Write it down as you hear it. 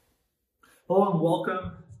Hello and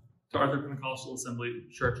welcome to Arthur Pentecostal Assembly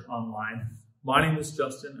Church Online. My name is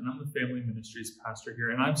Justin and I'm the Family Ministries pastor here,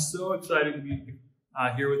 and I'm so excited to be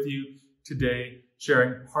here with you today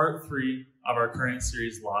sharing part 3 of our current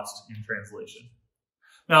series, Lost in Translation.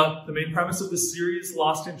 Now, the main premise of this series,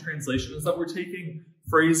 Lost in Translation, is that we're taking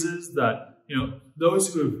phrases that,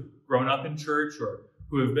 those who have grown up in church or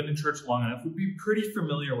who have been in church long enough would be pretty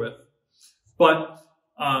familiar with, but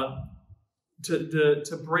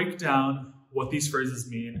to break down what these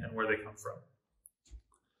phrases mean and where they come from.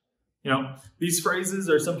 These phrases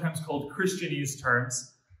are sometimes called Christianese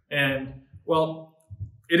terms, and, well,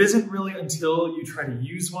 it isn't really until you try to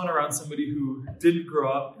use one around somebody who didn't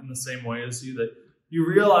grow up in the same way as you that you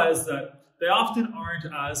realize that they often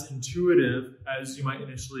aren't as intuitive as you might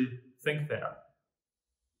initially think they are.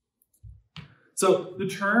 So the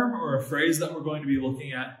term or a phrase that we're going to be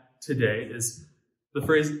looking at today is the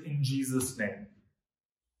phrase, "in Jesus' name."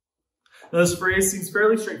 Now, this phrase seems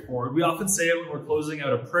fairly straightforward. We often say it when we're closing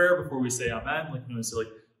out a prayer before we say amen. We say,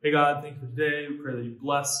 "Hey God, thank you for today. We pray that you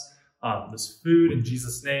bless this food in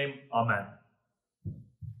Jesus' name. Amen."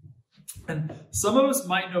 And some of us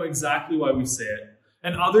might know exactly why we say it,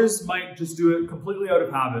 and others might just do it completely out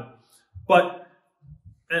of habit. But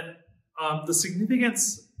the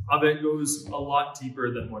significance of it goes a lot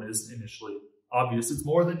deeper than what is initially obvious. It's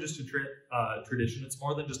more than just a tradition. It's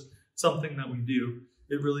more than just something that we do.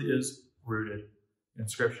 It really is rooted in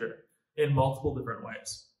Scripture in multiple different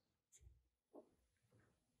ways.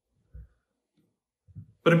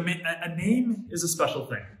 But a name is a special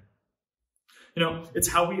thing. It's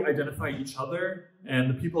how we identify each other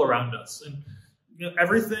and the people around us. And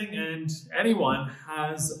everything and anyone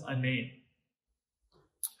has a name.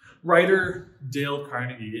 Writer Dale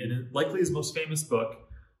Carnegie, in likely his most famous book,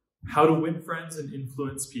 How to Win Friends and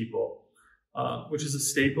Influence People, which is a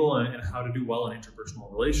staple in how to do well in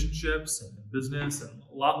interpersonal relationships and in business, and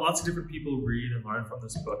lots of different people read and learn from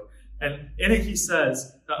this book. And in it, he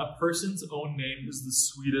says that a person's own name is the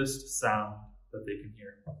sweetest sound that they can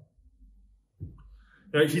hear.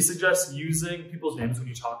 He suggests using people's names when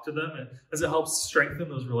you talk to them, and as it helps strengthen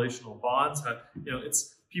those relational bonds.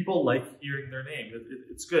 It's people like hearing their name.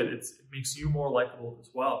 It's good. It makes you more likable as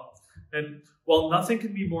well. And while nothing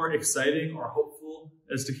can be more exciting or hopeful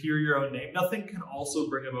as to hear your own name, nothing can also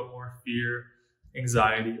bring about more fear,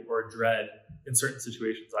 anxiety, or dread in certain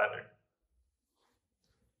situations either.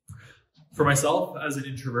 For myself, as an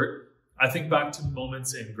introvert, I think back to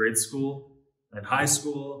moments in grade school and high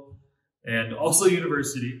school and also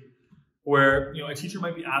university where a teacher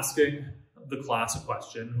might be asking the class a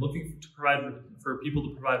question and looking for people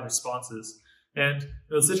to provide responses. And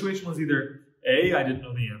the situation was either A, I didn't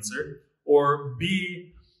know the answer, or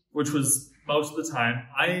B, which was most of the time,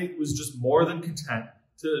 I was just more than content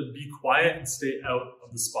to be quiet and stay out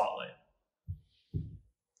of the spotlight.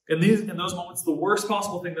 In those moments, the worst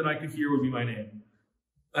possible thing that I could hear would be my name.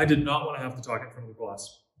 I did not want to have to talk in front of the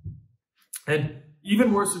class. And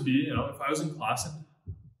even worse would be, if I was in class and,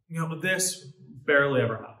 this barely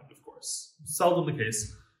ever happened, of course. Seldom the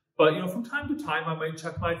case. But, from time to time, I might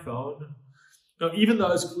check my phone. Even though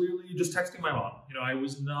I was clearly just texting my mom. I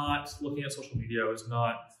was not looking at social media. I was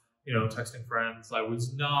not, texting friends. I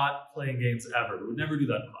was not playing games ever. I would never do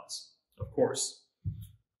that in class, of course.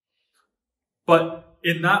 But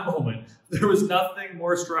in that moment, there was nothing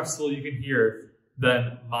more stressful you can hear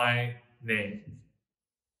than my name.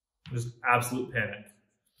 Just absolute panic.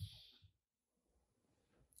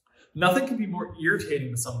 Nothing can be more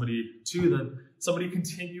irritating to somebody, too, than somebody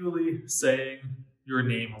continually saying your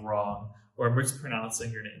name wrong or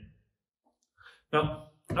mispronouncing your name. Now,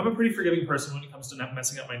 I'm a pretty forgiving person when it comes to not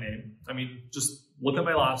messing up my name. Just look at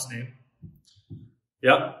my last name.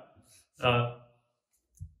 Yep. I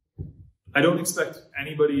don't expect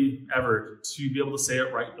anybody ever to be able to say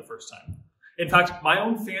it right the first time. In fact, my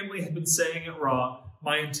own family had been saying it wrong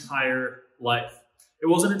my entire life. It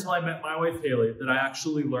wasn't until I met my wife, Haley, that I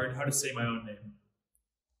actually learned how to say my own name.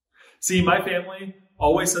 See, my family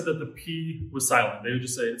always said that the P was silent. They would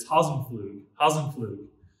just say, it's Hasenflug, Hasenflug.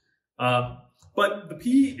 But the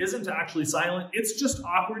P isn't actually silent. It's just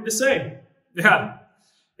awkward to say. Yeah.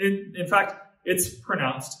 In fact, it's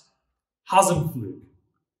pronounced Hasenflug.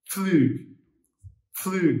 Flug.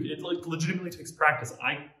 Flug. It legitimately takes practice.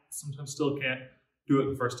 I sometimes still can't do it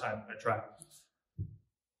the first time I try.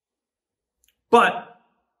 But,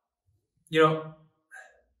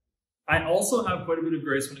 I also have quite a bit of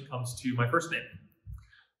grace when it comes to my first name.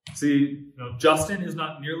 See, Justin is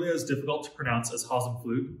not nearly as difficult to pronounce as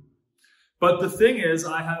Hasenflug. But the thing is,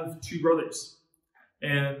 I have 2 brothers.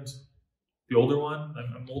 And the older one,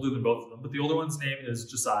 I'm older than both of them, but the older one's name is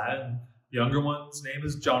Josiah, and the younger one's name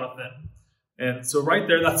is Jonathan. And so right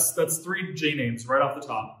there, that's 3 J names right off the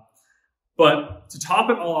top. But to top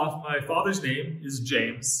it all off, my father's name is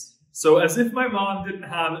James. So as if my mom didn't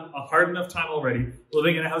have a hard enough time already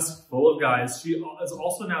living in a house full of guys, she is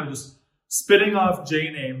also now just spitting off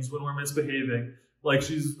J names when we're misbehaving, like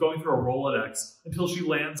she's going through a Rolodex until she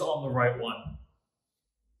lands on the right one.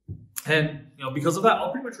 And because of that,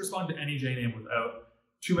 I'll pretty much respond to any J name without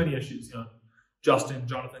too many issues. Justin,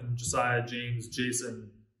 Jonathan, Josiah, James,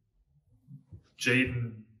 Jason,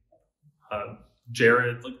 Jaden,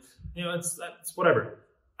 Jared, it's whatever.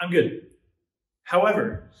 I'm good.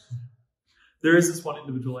 However, there is this one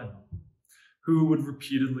individual I know who would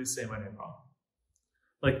repeatedly say my name wrong.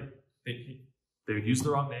 They would use the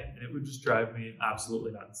wrong name, and it would just drive me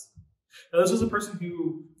absolutely nuts. Now, this was a person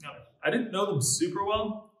who, I didn't know them super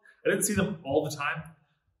well. I didn't see them all the time,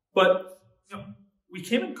 but we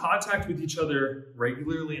came in contact with each other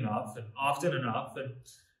regularly enough and often enough, and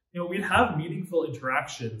we'd have meaningful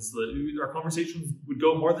interactions. Our conversations would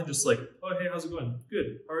go more than just oh, hey, how's it going?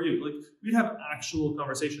 Good. How are you? We'd have actual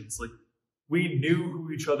conversations. We knew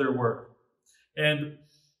who each other were. And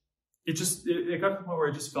it got to the point where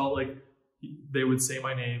I just felt like they would say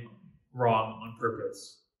my name wrong on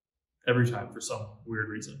purpose every time for some weird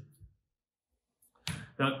reason.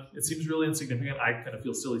 Now, it seems really insignificant. I kind of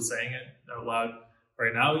feel silly saying it out loud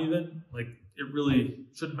right now even. It really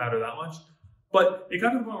shouldn't matter that much. But it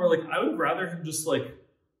got to the point where I would rather him just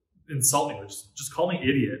insult me, or just call me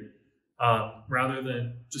idiot, rather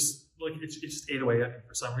than just it just ate away at me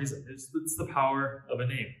for some reason. It's the power of a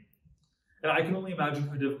name. And I can only imagine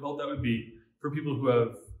how difficult that would be for people who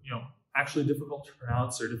have, actually difficult to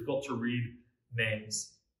pronounce or difficult to read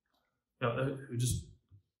names. That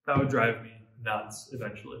would drive me nuts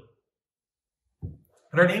eventually.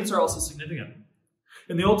 And our names are also significant.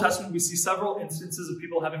 In the Old Testament, we see several instances of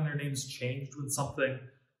people having their names changed when something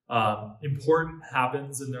important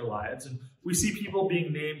happens in their lives. And we see people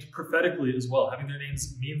being named prophetically as well, having their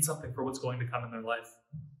names mean something for what's going to come in their life.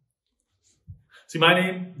 See, my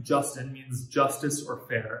name, Justin, means justice or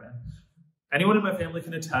fair. And anyone in my family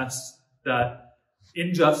can attest that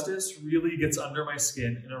injustice really gets under my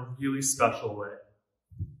skin in a really special way.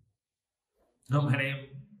 My name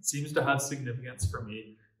seems to have significance for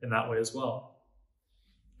me in that way as well.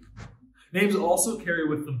 Names also carry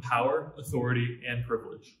with them power, authority, and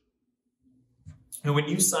privilege. And when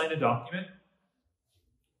you sign a document,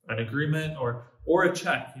 an agreement, or a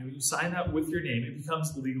check, you sign that with your name, it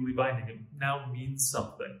becomes legally binding. It now means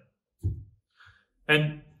something.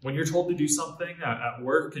 And when you're told to do something at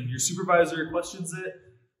work and your supervisor questions it,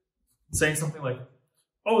 saying something like,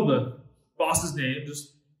 oh, the boss's name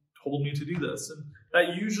just told me to do this. And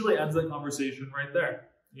that usually ends that conversation right there.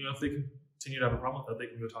 If they continue to have a problem with that, they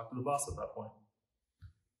can go talk to the boss at that point.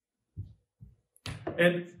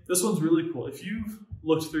 And this one's really cool. If you've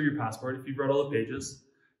looked through your passport, if you've read all the pages,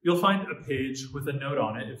 you'll find a page with a note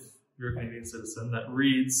on it, if you're a Canadian citizen, that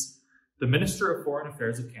reads, "The Minister of Foreign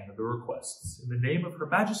Affairs of Canada requests, in the name of Her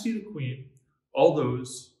Majesty the Queen, all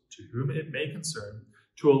those to whom it may concern,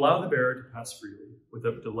 to allow the bearer to pass freely,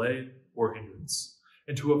 without delay or hindrance,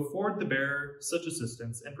 and to afford the bearer such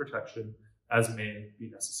assistance and protection as may be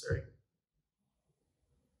necessary."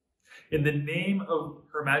 In the name of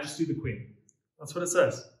Her Majesty the Queen. That's what it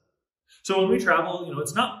says. So when we travel,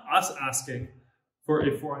 it's not us asking for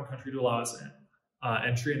a foreign country to allow us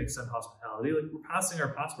entry and extend hospitality. We're passing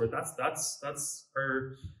our passport. That's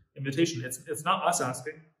our invitation. It's not us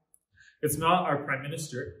asking. It's not our prime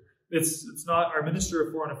minister. It's not our minister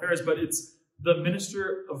of foreign affairs, but it's the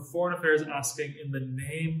minister of foreign affairs asking in the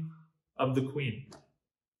name of the Queen.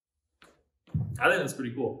 I think that's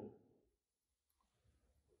pretty cool.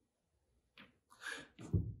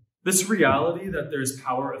 This reality that there's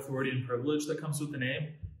power, authority, and privilege that comes with the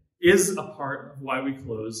name is a part of why we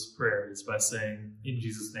close prayers by saying, "In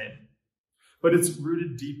Jesus' name." But it's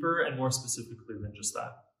rooted deeper and more specifically than just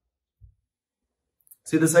that.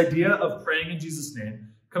 See, this idea of praying in Jesus'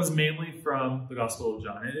 name comes mainly from the Gospel of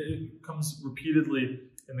John. It comes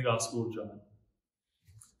repeatedly in the Gospel of John.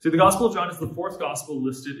 See, the Gospel of John is the 4th Gospel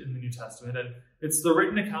listed in the New Testament, and it's the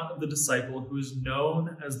written account of the disciple who is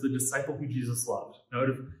known as the disciple who Jesus loved. Out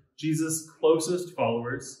of Jesus' closest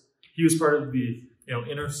followers, he was part of the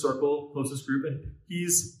inner circle, closest group, and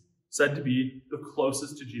he's said to be the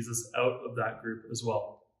closest to Jesus out of that group as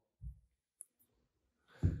well.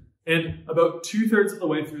 And about 2/3 of the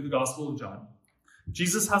way through the Gospel of John,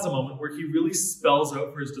 Jesus has a moment where he really spells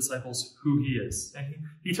out for his disciples who he is. And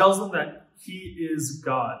he tells them that he is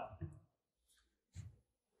God.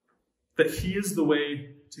 That he is the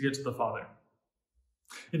way to get to the Father.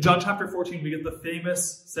 In John chapter 14, we get the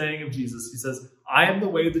famous saying of Jesus. He says, I am the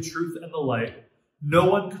way, the truth, and the light. No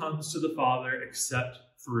one comes to the Father except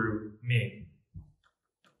through me.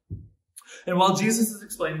 And while Jesus is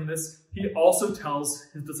explaining this, he also tells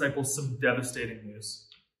his disciples some devastating news.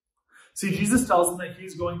 See, Jesus tells them that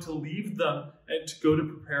he's going to leave them and to go to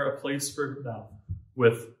prepare a place for them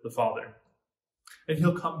with the Father. And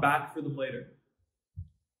he'll come back for them later.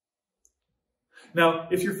 Now,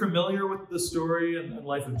 if you're familiar with the story and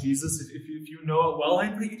life of Jesus, if you know it well, I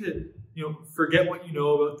invite you to forget what you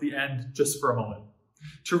know about the end just for a moment.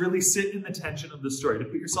 To really sit in the tension of the story, to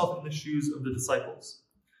put yourself in the shoes of the disciples.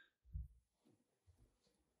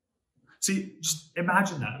 See, just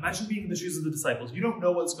imagine that. Imagine being in the shoes of the disciples. You don't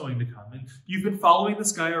know what's going to come. And you've been following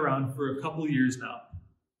this guy around for a couple of years now.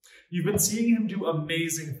 You've been seeing him do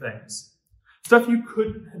amazing things. Stuff you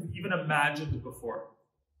couldn't have even imagined before.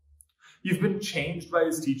 You've been changed by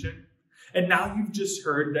his teaching. And now you've just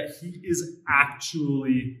heard that he is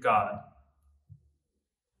actually God.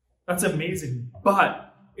 That's amazing.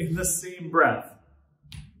 But in the same breath,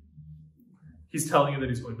 he's telling you that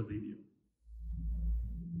he's going to leave you.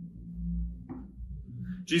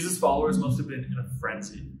 Jesus' followers must have been in a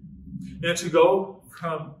frenzy. And to go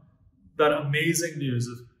from that amazing news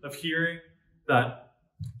of hearing that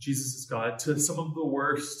Jesus is God to some of the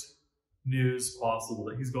worst news possible,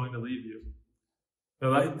 that he's going to leave you.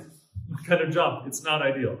 Now that kind of jump, it's not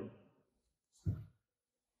ideal.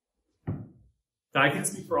 Now, I can't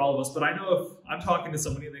speak for all of us, but I know if I'm talking to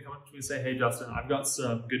somebody and they come up to me and say, hey, Justin, I've got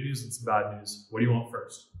some good news and some bad news. What do you want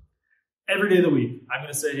first? Every day of the week, I'm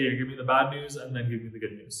going to say, hey, give me the bad news and then give me the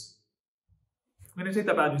good news. I'm going to take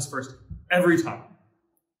that bad news first every time.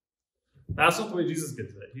 That's not the way Jesus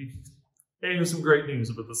gives it. Hey, here's some great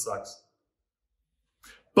news, but this sucks.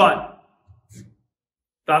 But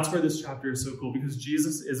that's where this chapter is so cool, because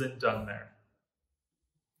Jesus isn't done there.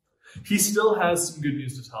 He still has some good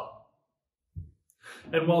news to tell.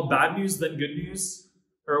 And while bad news then good news,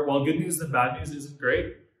 or while good news then bad news isn't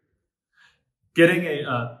great, getting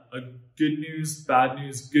a good news, bad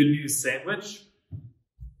news, good news sandwich,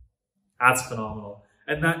 that's phenomenal.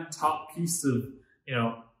 And that top piece of,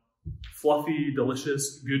 fluffy,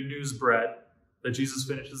 delicious, good news bread that Jesus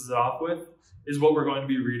finishes it off with is what we're going to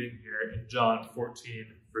be reading here in John 14,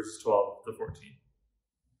 verses 12 to 14.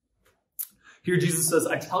 Here Jesus says,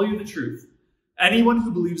 I tell you the truth. Anyone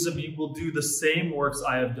who believes in me will do the same works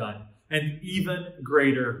I have done, and even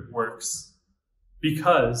greater works,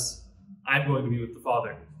 because I'm going to be with the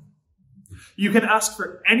Father. You can ask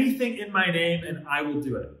for anything in my name, and I will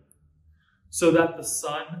do it, so that the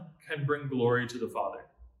Son can bring glory to the Father.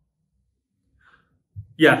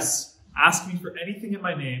 Yes, ask me for anything in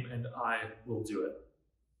my name, and I will do it.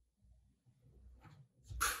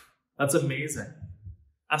 That's amazing.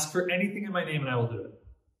 Ask for anything in my name, and I will do it.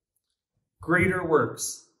 Greater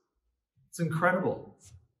works. It's incredible.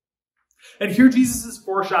 And here Jesus is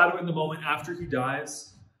foreshadowing the moment after he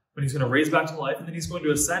dies, when he's going to raise back to life, and then he's going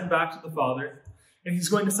to ascend back to the Father, and he's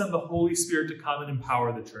going to send the Holy Spirit to come and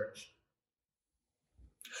empower the church.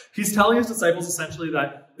 He's telling his disciples essentially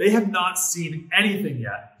that they have not seen anything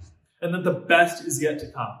yet, and that the best is yet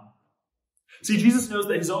to come. See, Jesus knows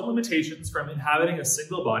that his own limitations from inhabiting a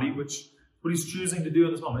single body, which is what he's choosing to do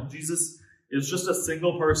in this moment, Jesus is just a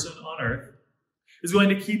single person on earth, is going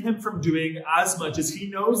to keep him from doing as much as he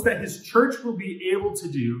knows that his church will be able to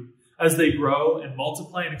do as they grow and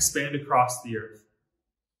multiply and expand across the earth.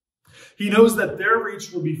 He knows that their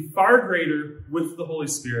reach will be far greater with the Holy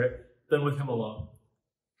Spirit than with him alone.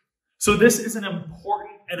 So this is an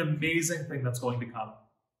important and amazing thing that's going to come.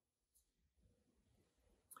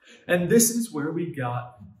 And this is where we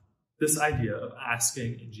got this idea of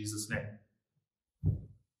asking in Jesus' name.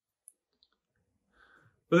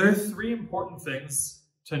 But there are three important things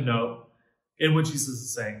to note in what Jesus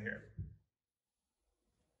is saying here.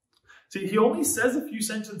 See, he only says a few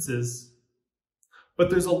sentences, but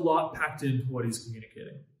there's a lot packed into what he's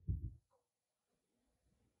communicating.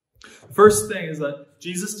 The first thing is that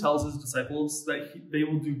Jesus tells his disciples that they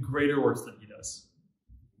will do greater works than he does.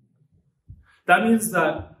 That means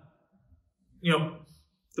that,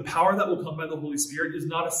 the power that will come by the Holy Spirit is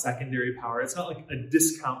not a secondary power. It's not like a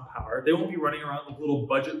discount power. They won't be running around like little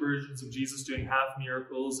budget versions of Jesus doing half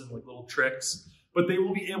miracles and like little tricks, but they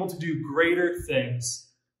will be able to do greater things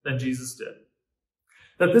than Jesus did.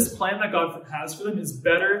 That this plan that God has for them is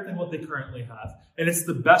better than what they currently have. And it's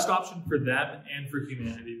the best option for them and for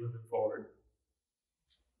humanity moving forward.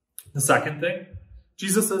 The second thing,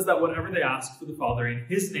 Jesus says that whatever they ask for the Father in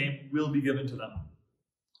his name will be given to them.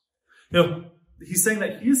 He's saying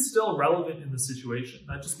that he is still relevant in the situation.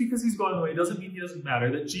 That just because he's going away doesn't mean he doesn't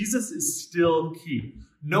matter. That Jesus is still key.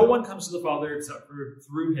 No one comes to the Father except for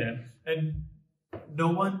through him. And no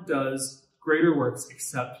one does greater works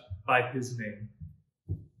except by his name.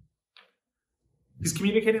 He's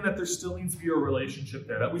communicating that there still needs to be a relationship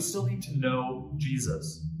there, that we still need to know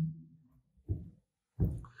Jesus.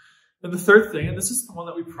 And the third thing, and this is the one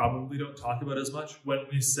that we probably don't talk about as much when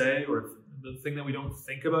we say, or the thing that we don't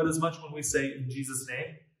think about as much when we say in Jesus'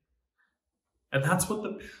 name, and that's what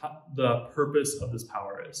the purpose of this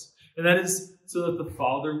power is. And that is so that the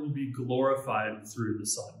Father will be glorified through the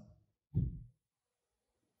Son.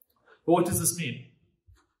 But what does this mean?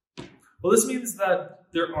 Well, this means that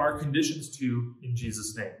there are conditions to in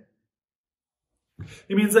Jesus' name.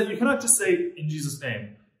 It means that you cannot just say in Jesus'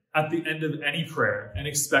 name at the end of any prayer and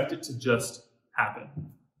expect it to just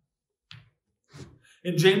happen.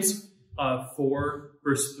 In James 4,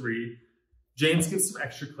 verse 3, James gives some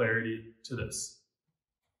extra clarity to this.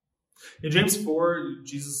 In James 4,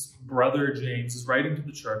 Jesus' brother James is writing to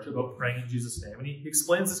the church about praying in Jesus' name, and he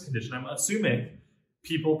explains this condition. I'm assuming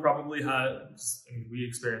people probably had, and we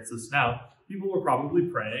experience this now, people were probably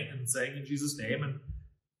praying and saying in Jesus' name, and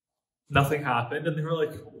nothing happened, and they were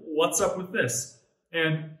like, what's up with this?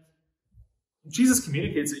 And Jesus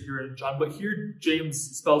communicates it here in John, but here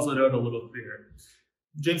James spells it out a little clearer.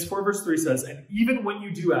 James 4, verse 3 says, and even when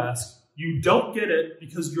you do ask, you don't get it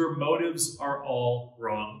because your motives are all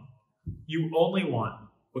wrong. You only want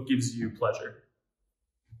what gives you pleasure.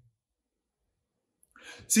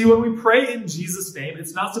 See, when we pray in Jesus' name,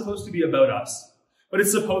 it's not supposed to be about us, but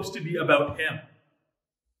it's supposed to be about him.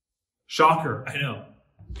 Shocker, I know.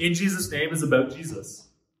 In Jesus' name is about Jesus.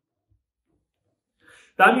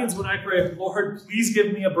 That means when I pray, Lord, please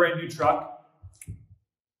give me a brand new truck,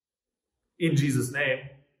 in Jesus' name,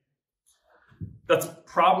 that's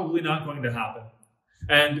probably not going to happen.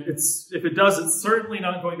 And if it does, it's certainly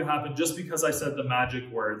not going to happen just because I said the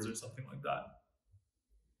magic words or something like that.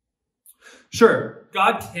 Sure,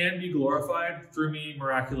 God can be glorified through me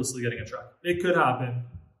miraculously getting a truck. It could happen.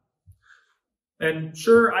 And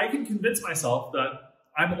sure, I can convince myself that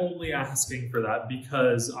I'm only asking for that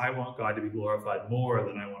because I want God to be glorified more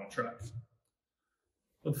than I want a truck.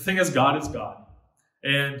 But the thing is, God is God.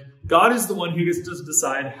 And God is the one who gets to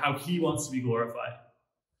decide how he wants to be glorified.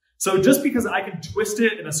 So just because I can twist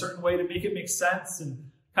it in a certain way to make it make sense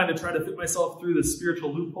and kind of try to fit myself through the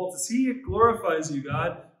spiritual loophole to see it glorifies you,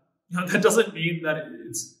 God, that doesn't mean that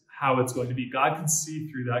it's how it's going to be. God can see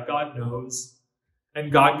through that. God knows.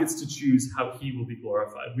 And God gets to choose how he will be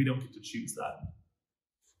glorified. We don't get to choose that.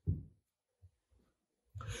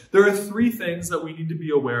 There are three things that we need to be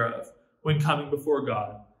aware of when coming before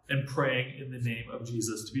God and praying in the name of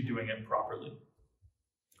Jesus to be doing it properly.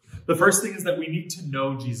 The first thing is that we need to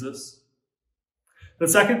know Jesus. The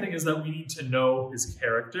second thing is that we need to know his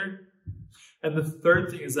character. And the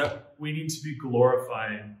third thing is that we need to be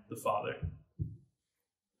glorifying the Father.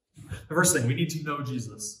 The first thing, we need to know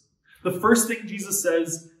Jesus. The first thing Jesus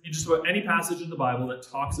says in just about any passage in the Bible that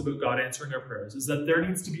talks about God answering our prayers is that there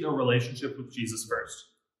needs to be a relationship with Jesus first.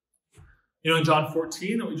 In John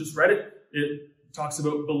 14, that we just read it talks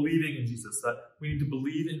about believing in Jesus, that we need to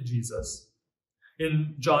believe in Jesus.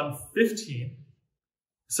 In John 15, it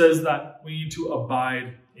says that we need to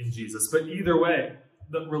abide in Jesus. But either way,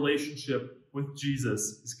 the relationship with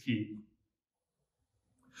Jesus is key.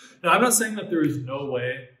 Now, I'm not saying that there is no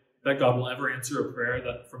way that God will ever answer a prayer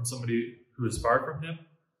that from somebody who is far from him.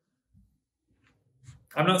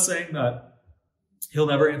 I'm not saying that he'll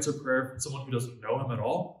never answer prayer from someone who doesn't know him at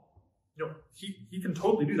all. He can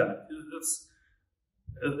totally do that.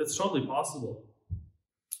 It's totally possible.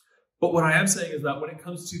 But what I am saying is that when it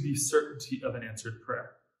comes to the certainty of an answered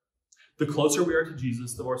prayer, the closer we are to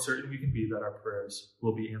Jesus, the more certain we can be that our prayers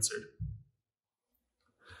will be answered.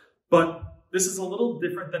 But this is a little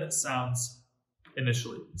different than it sounds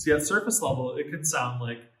initially. See, at surface level, it can sound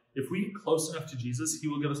like if we get close enough to Jesus, he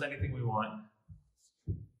will give us anything we want.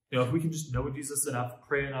 If we can just know Jesus enough,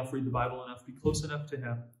 pray enough, read the Bible enough, be close enough to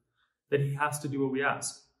him, then he has to do what we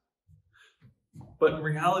ask. But in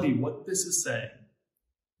reality, what this is saying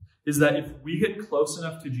is that if we get close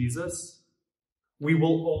enough to Jesus, we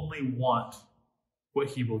will only want what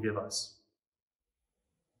he will give us.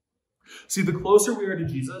 See, the closer we are to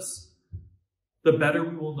Jesus, the better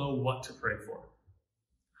we will know what to pray for.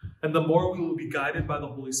 And the more we will be guided by the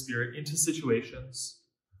Holy Spirit into situations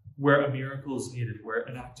where a miracle is needed, where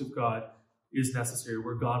an act of God is necessary,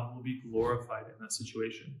 where God will be glorified in that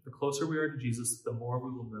situation. The closer we are to Jesus, the more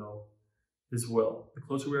we will know his will. The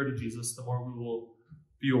closer we are to Jesus, the more we will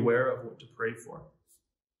be aware of what to pray for.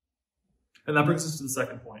 And that brings us to the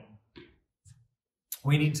second point.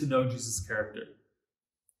 We need to know Jesus' character.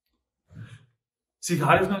 See,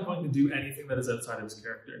 God is not going to do anything that is outside of his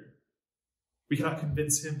character. We cannot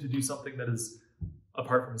convince him to do something that is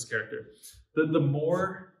apart from his character. The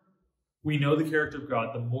more we know the character of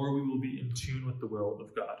God, the more we will be in tune with the will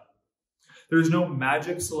of God. There's no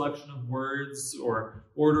magic selection of words or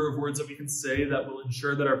order of words that we can say that will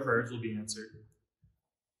ensure that our prayers will be answered.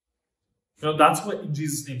 That's what in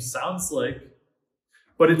Jesus' name sounds like,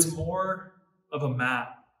 but it's more of a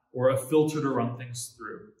map or a filter to run things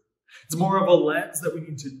through. It's more of a lens that we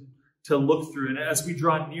need to look through. And as we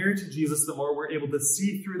draw near to Jesus, the more we're able to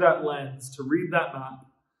see through that lens, to read that map,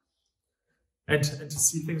 and to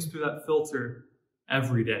see things through that filter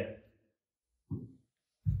every day.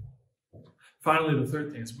 Finally, the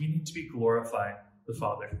third thing is we need to be glorifying the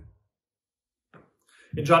Father.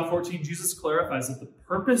 In John 14, Jesus clarifies that the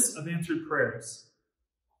purpose of answered prayers,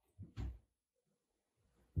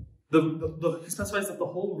 he specifies that the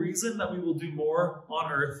whole reason that we will do more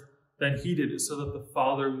on earth than he did is so that the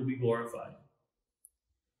Father will be glorified.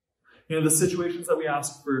 The situations that we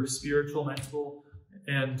ask for spiritual, mental,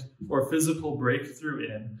 or physical breakthrough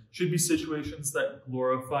in should be situations that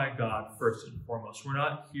glorify God first and foremost. We're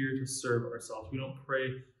not here to serve ourselves. We don't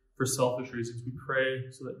pray for selfish reasons. We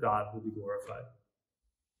pray so that God will be glorified.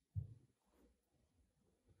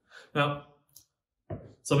 Now,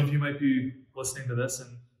 some of you might be listening to this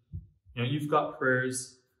and you've got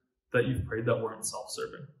prayers that you've prayed that weren't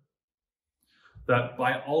self-serving, that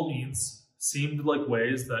by all means seemed like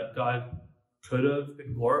ways that God could have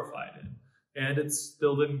been glorified in. And it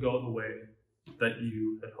still didn't go the way that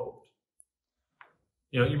you had hoped.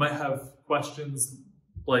 You might have questions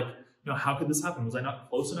like, how could this happen? Was I not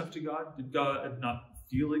close enough to God? Did God not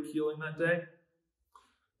feel like healing that day?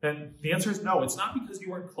 And the answer is no. It's not because you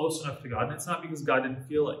weren't close enough to God, and it's not because God didn't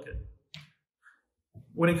feel like it.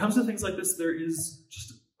 When it comes to things like this, there is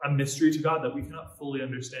just a mystery to God that we cannot fully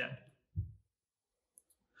understand.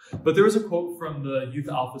 But there was a quote from the Youth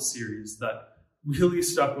Alpha series that really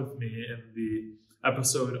stuck with me in the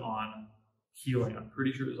episode on healing. I'm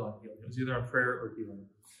pretty sure it was on healing. It was either on prayer or healing.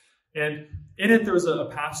 And in it, there was a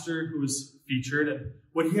pastor who was featured, and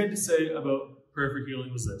what he had to say about prayer for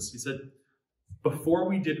healing was this. He said, before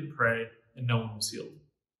we didn't pray and no one was healed.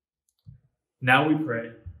 Now we pray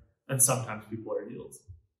and sometimes people are healed.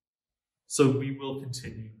 So we will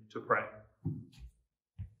continue to pray.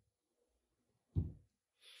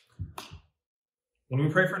 When we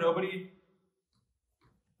pray for nobody,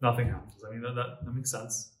 nothing happens. That makes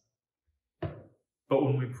sense. But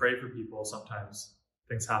when we pray for people, sometimes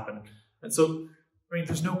things happen. And so,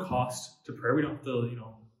 there's no cost to prayer. We don't have to,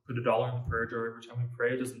 put $1 in the prayer jar every time we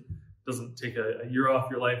pray. It doesn't take a year off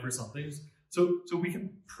your life or something. So we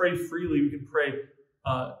can pray freely. We can pray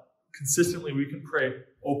consistently. We can pray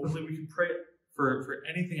openly. We can pray for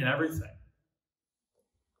anything and everything.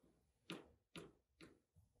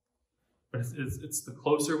 But it's the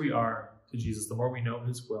closer we are to Jesus, the more we know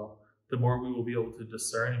his will, the more we will be able to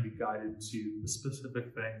discern and be guided to the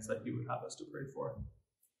specific things that he would have us to pray for.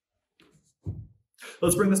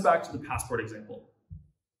 Let's bring this back to the passport example.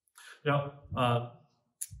 I'm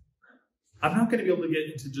not going to be able to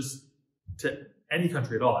get to any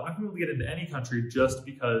country at all. I'm not going to be able to get into any country just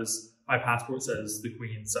because my passport says the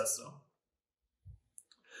Queen says so.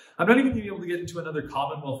 I'm not even going to be able to get into another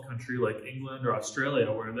Commonwealth country like England or Australia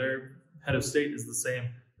where their head of state is the same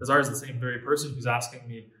as ours, the same very person who's asking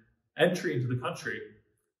me entry into the country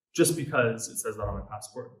just because it says that on my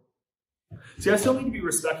passport. See, I still need to be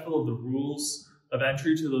respectful of the rules of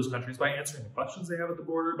entry to those countries by answering the questions they have at the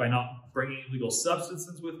border, by not bringing illegal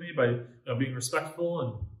substances with me, by being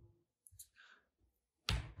respectful,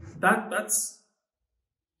 and that's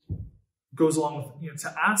goes along with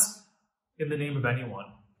to ask in the name of anyone.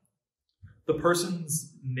 The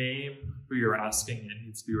person's name who you're asking in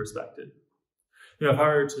needs to be respected. If I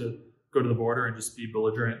were to go to the border and just be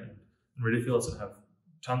belligerent and ridiculous and have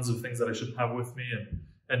tons of things that I shouldn't have with me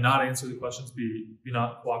and not answer the questions, be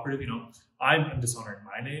not cooperative, I'm dishonoring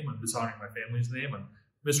my name, I'm dishonoring my family's name, I'm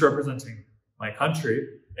misrepresenting my country,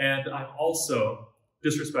 and I'm also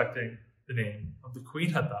disrespecting the name of the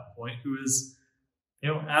Queen at that point, who is,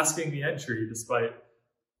 asking me entry despite,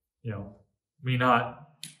 me not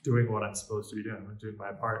doing what I'm supposed to be doing. I'm doing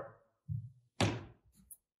my part.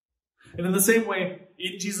 And in the same way,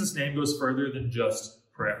 in Jesus' name goes further than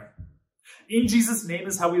just prayer. In Jesus' name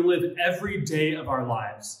is how we live every day of our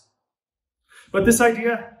lives. But this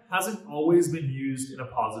idea hasn't always been used in a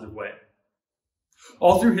positive way.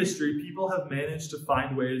 All through history, people have managed to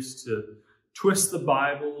find ways to twist the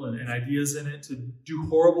Bible and ideas in it to do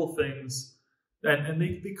horrible things, and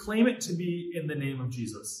they claim it to be in the name of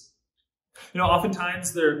Jesus.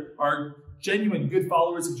 Oftentimes there are genuine good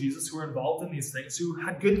followers of Jesus who are involved in these things, who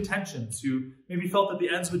had good intentions, who maybe felt that the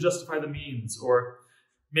ends would justify the means, or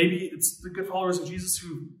maybe it's the good followers of Jesus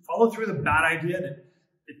who followed through with a bad idea and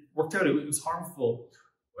it worked out. It was harmful.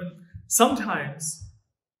 And sometimes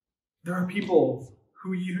there are people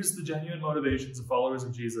who use the genuine motivations of followers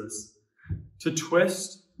of Jesus to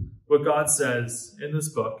twist what God says in this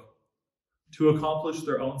book to accomplish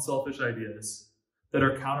their own selfish ideas that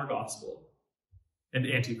are counter-gospel and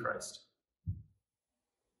anti-Christ.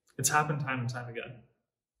 It's happened time and time again.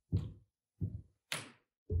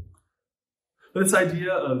 But this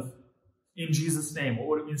idea of, in Jesus' name,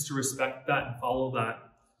 what it means to respect that and follow that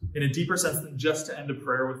in a deeper sense than just to end a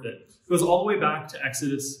prayer with it, goes all the way back to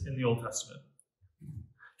Exodus in the Old Testament.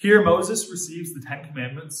 Here, Moses receives the 10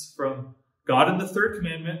 Commandments from God, and the third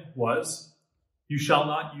commandment was, "You shall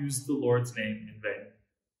not use the Lord's name in vain."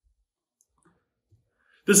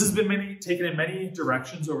 This has been taken in many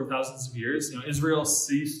directions over thousands of years. Israel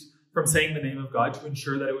ceased from saying the name of God to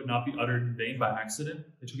ensure that it would not be uttered in vain by accident.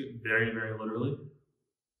 They took it very, very literally.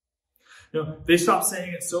 They stopped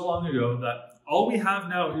saying it so long ago that all we have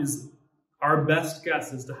now is our best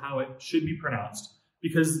guess as to how it should be pronounced,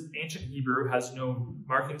 because ancient Hebrew has no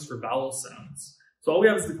markings for vowel sounds. So all we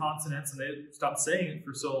have is the consonants, and they stopped saying it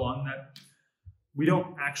for so long that we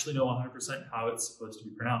don't actually know 100% how it's supposed to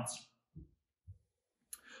be pronounced.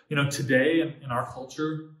 Today in our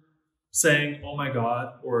culture, saying, "Oh my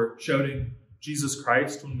God," or shouting "Jesus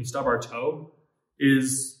Christ" when we stub our toe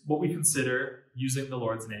is what we consider using the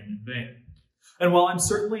Lord's name in vain. And while I'm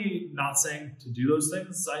certainly not saying to do those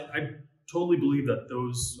things, I totally believe that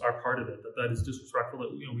those are part of it, that is disrespectful,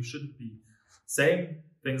 that we shouldn't be saying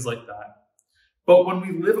things like that. But when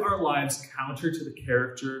we live our lives counter to the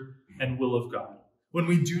character and will of God, when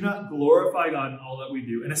we do not glorify God in all that we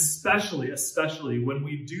do, and especially when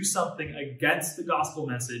we do something against the gospel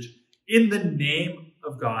message in the name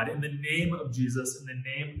of God, in the name of Jesus, in the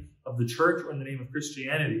name of the church, or in the name of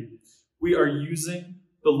Christianity, we are using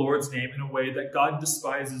the Lord's name in a way that God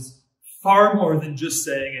despises far more than just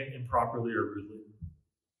saying it improperly or rudely.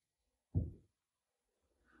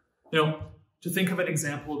 To think of an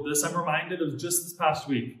example of this, I'm reminded of just this past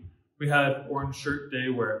week. We had Orange Shirt Day,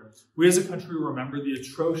 where we as a country remember the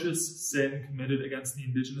atrocious sin committed against the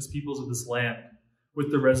indigenous peoples of this land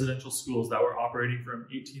with the residential schools that were operating from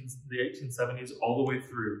the 1870s all the way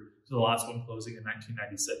through to the last one closing in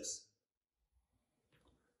 1996.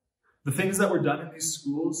 The things that were done in these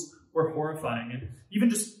schools were horrifying, and even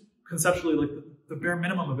just conceptually, like the bare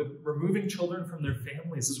minimum of it, removing children from their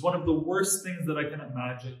families is one of the worst things that I can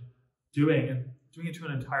imagine doing, and doing it to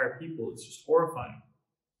an entire people. It's just horrifying.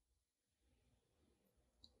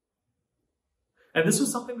 And this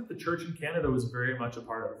was something that the church in Canada was very much a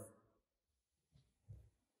part of.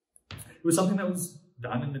 It was something that was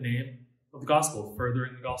done in the name of the gospel,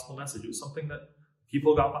 furthering the gospel message. It was something that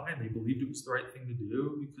people got behind. They believed it was the right thing to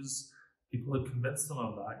do because people had convinced them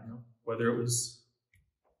of that, whether it was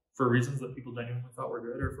for reasons that people genuinely thought were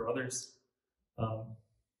good or for others.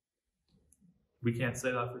 We can't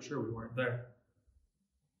say that for sure. We weren't there.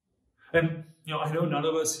 And, I know none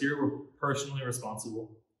of us here were personally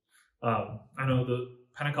responsible. I know the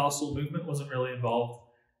Pentecostal movement wasn't really involved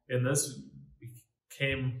in this. We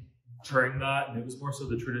came during that, and it was more so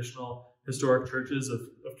the traditional historic churches of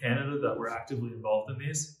Canada that were actively involved in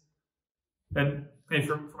these. And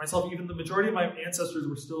for myself, even the majority of my ancestors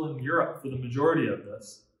were still in Europe for the majority of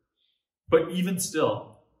this. But even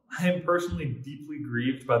still, I am personally deeply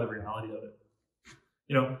grieved by the reality of it.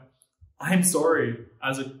 I'm sorry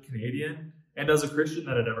as a Canadian and as a Christian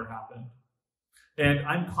that it ever happened. And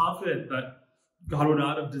I'm confident that God would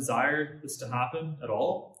not have desired this to happen at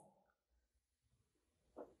all.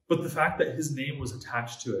 But the fact that his name was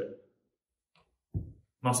attached to it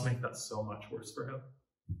must make that so much worse for him.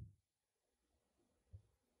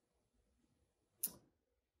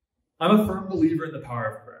 I'm a firm believer in the power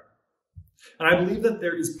of prayer. And I believe that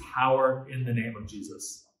there is power in the name of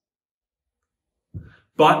Jesus.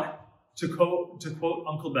 But, to quote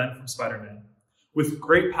Uncle Ben from Spider-Man, with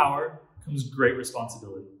great power comes great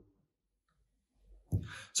responsibility.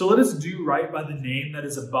 So let us do right by the name that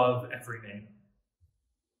is above every name.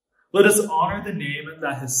 Let us honor the name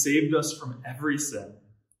that has saved us from every sin.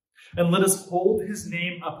 And let us hold his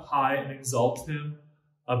name up high and exalt him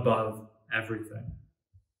above everything.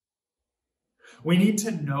 We need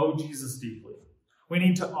to know Jesus deeply. We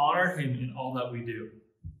need to honor him in all that we do.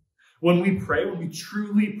 When we pray, when we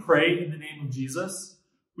truly pray in the name of Jesus,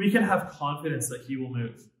 we can have confidence that he will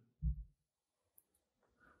move.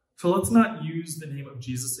 So let's not use the name of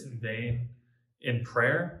Jesus in vain in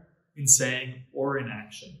prayer, in saying, or in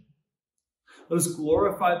action. Let us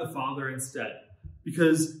glorify the Father instead,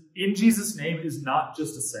 because in Jesus' name is not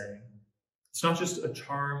just a saying. It's not just a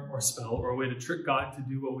charm or spell or a way to trick God to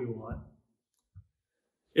do what we want.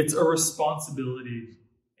 It's a responsibility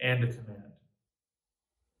and a command.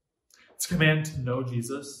 It's a command to know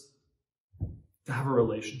Jesus, to have a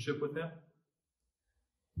relationship with him.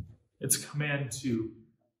 It's a command to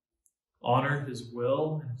honor his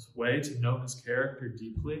will and his way, to know his character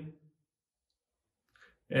deeply.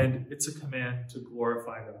 And it's a command to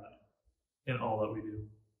glorify God in all that we do.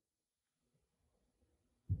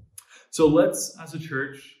 So let's, as a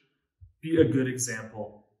church, be a good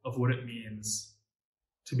example of what it means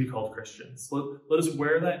to be called Christians. Let us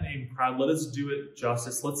wear that name proud. Let us do it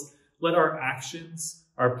justice. Let our actions,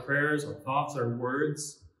 our prayers, our thoughts, our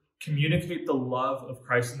words communicate the love of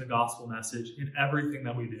Christ and the gospel message in everything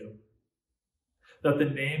that we do. That the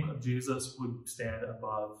name of Jesus would stand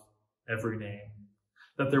above every name.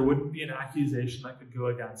 That there wouldn't be an accusation that could go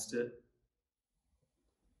against it.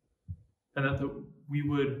 And that we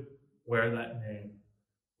would wear that name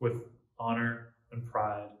with honor and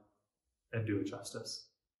pride and do it justice.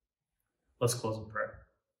 Let's close in prayer.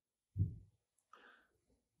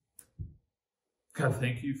 God,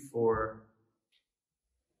 thank you for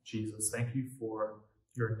Jesus. Thank you for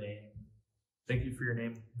your name. Thank you for your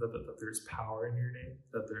name, that there's power in your name,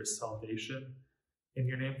 that there is salvation in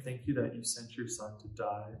your name. Thank you that you sent your Son to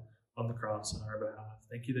die on the cross on our behalf.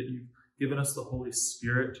 Thank you that you've given us the Holy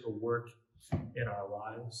Spirit to work in our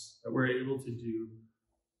lives, that we're able to do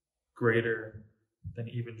greater than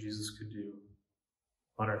even Jesus could do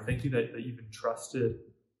on earth. Thank you that you've entrusted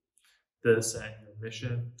this and your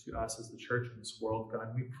mission to us as the church in this world, God.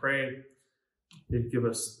 And we pray that you give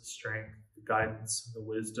us the strength, the guidance, and the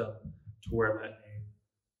wisdom to wear that name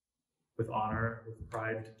with honor, with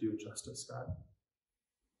pride, to do it justice, God.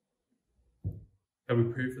 God, we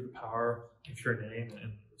pray for the power of your name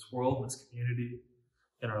in this world, in this community,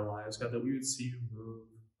 in our lives, God, that we would see you move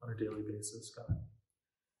on a daily basis, God.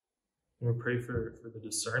 And we pray for the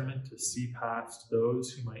discernment to see past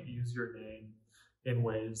those who might use your name in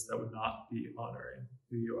ways that would not be honoring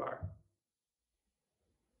who you are.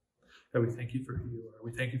 God, we thank you for who you are.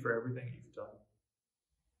 We thank you for everything you've done.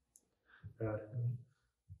 God, and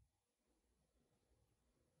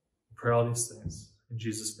we pray all these things in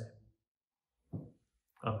Jesus' name.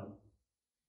 Amen.